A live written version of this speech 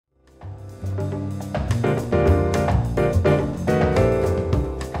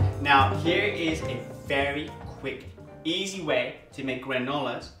very quick, easy way to make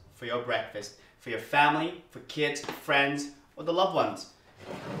granolas for your breakfast, for your family, for kids, friends, or the loved ones.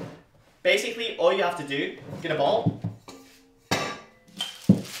 Basically, all you have to do, get a bowl.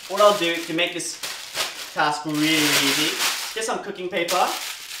 What I'll do to make this task really easy, get some cooking paper,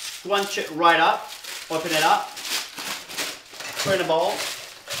 scrunch it right up, open it up, put it in a bowl,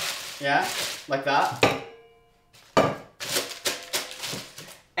 yeah, like that.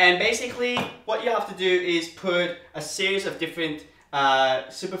 And basically, what you have to do is put a series of different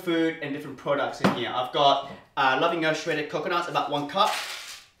superfood and different products in here. I've got Loving Earth shredded coconuts, about 1 cup,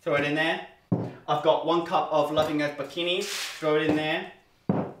 throw it in there. I've got 1 cup of Loving Earth bikinis, throw it in there.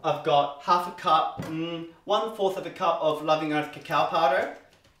 I've got half a cup, 1/4 of a cup of Loving Earth cacao powder,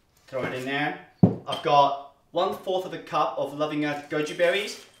 throw it in there. I've got 1/4 of a cup of Loving Earth goji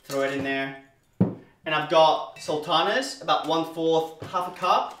berries, throw it in there. And I've got sultanas, about 1/4, half a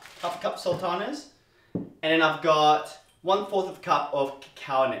cup sultanas. And then I've got 1/4 of a cup of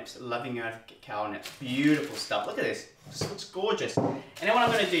cacao nips, Loving Earth cacao nips. Beautiful stuff. Look at this. This looks gorgeous. And then what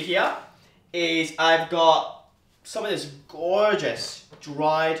I'm going to do here is I've got some of this gorgeous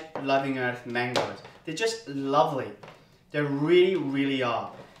dried Loving Earth mangoes. They're just lovely. They really, really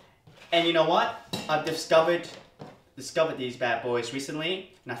are. And you know what? I've discovered these bad boys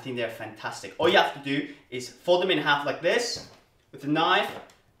recently, and I think they're fantastic. All you have to do is fold them in half like this with a knife.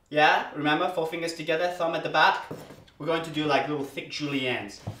 Yeah, remember, 4 fingers together, thumb at the back. We're going to do like little thick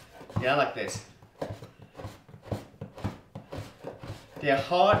juliennes. Yeah, like this. They're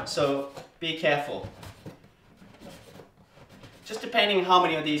hard, so be careful. Just depending how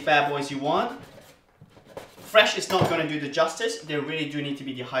many of these bad boys you want. Fresh is not going to do the justice. They really do need to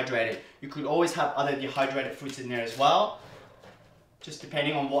be dehydrated. You could always have other dehydrated fruits in there as well. Just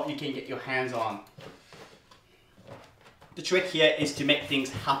depending on what you can get your hands on. The trick here is to make things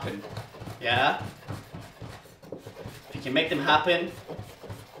happen. Yeah? If you can make them happen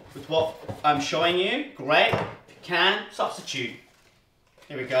with what I'm showing you, great. If you can, substitute.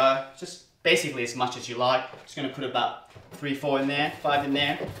 Here we go. Just basically as much as you like. Just going to put about 3, 4 in there, 5 in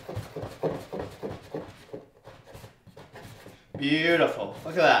there. Beautiful.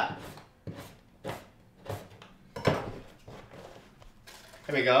 Look at that.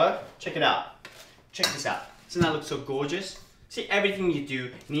 Here we go. Check it out. Check this out. Doesn't that look so gorgeous? See, everything you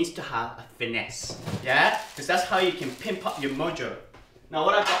do needs to have a finesse. Yeah? Because that's how you can pimp up your mojo. Now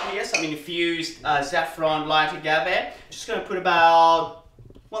what I've got here, some infused saffron light agave. Just going to put about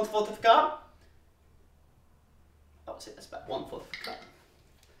 1/4 of a cup. That was it. That's about 1/4 of a cup.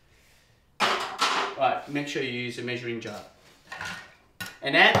 Right. Make sure you use a measuring jar.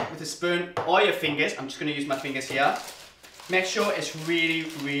 And then with a spoon or your fingers, I'm just going to use my fingers here. Make sure it's really,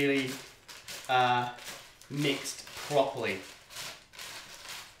 really mixed properly.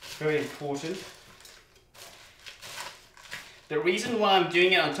 Very important. The reason why I'm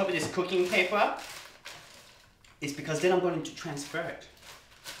doing it on top of this cooking paper is because then I'm going to transfer it.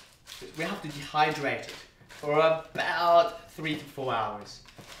 We have to dehydrate it for about 3 to 4 hours.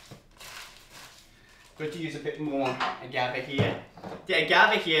 Going to use a bit more agave here. The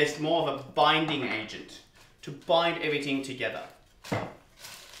agave here is more of a binding agent to bind everything together.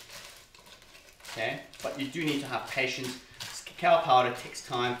 Okay, but you do need to have patience. This cacao powder takes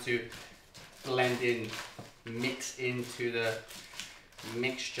time to blend in, mix into the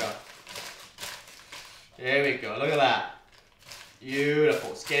mixture. There we go, look at that.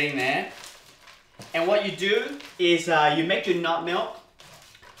 Beautiful, it's getting there. And what you do is you make your nut milk,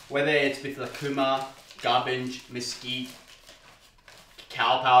 whether it's with curcuma, garbage, mesquite,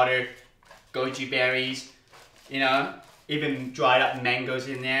 cacao powder, goji berries, you know, even dried up mangoes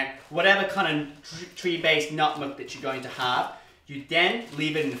in there, whatever kind of tree-based nut milk that you're going to have, you then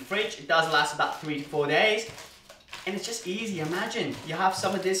leave it in the fridge. It does last about 3 to 4 days, and it's just easy. Imagine you have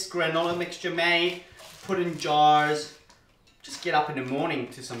some of this granola mixture made, put in jars, just get up in the morning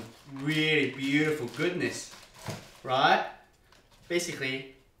to some really beautiful goodness, right?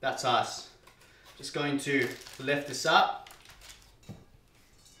 Basically, that's us. Just going to lift this up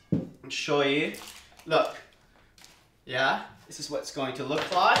and show you. Look, yeah, this is what it's going to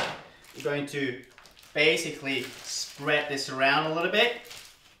look like. You're going to basically spread this around a little bit.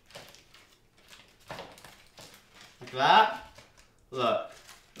 Like that. Look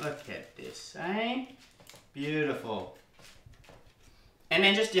at this, eh? Beautiful. And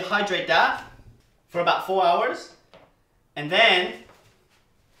then just dehydrate that for about 4 hours. And then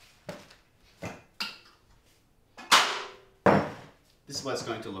this is what it's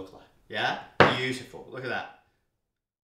going to look like. Yeah? Beautiful. Look at that.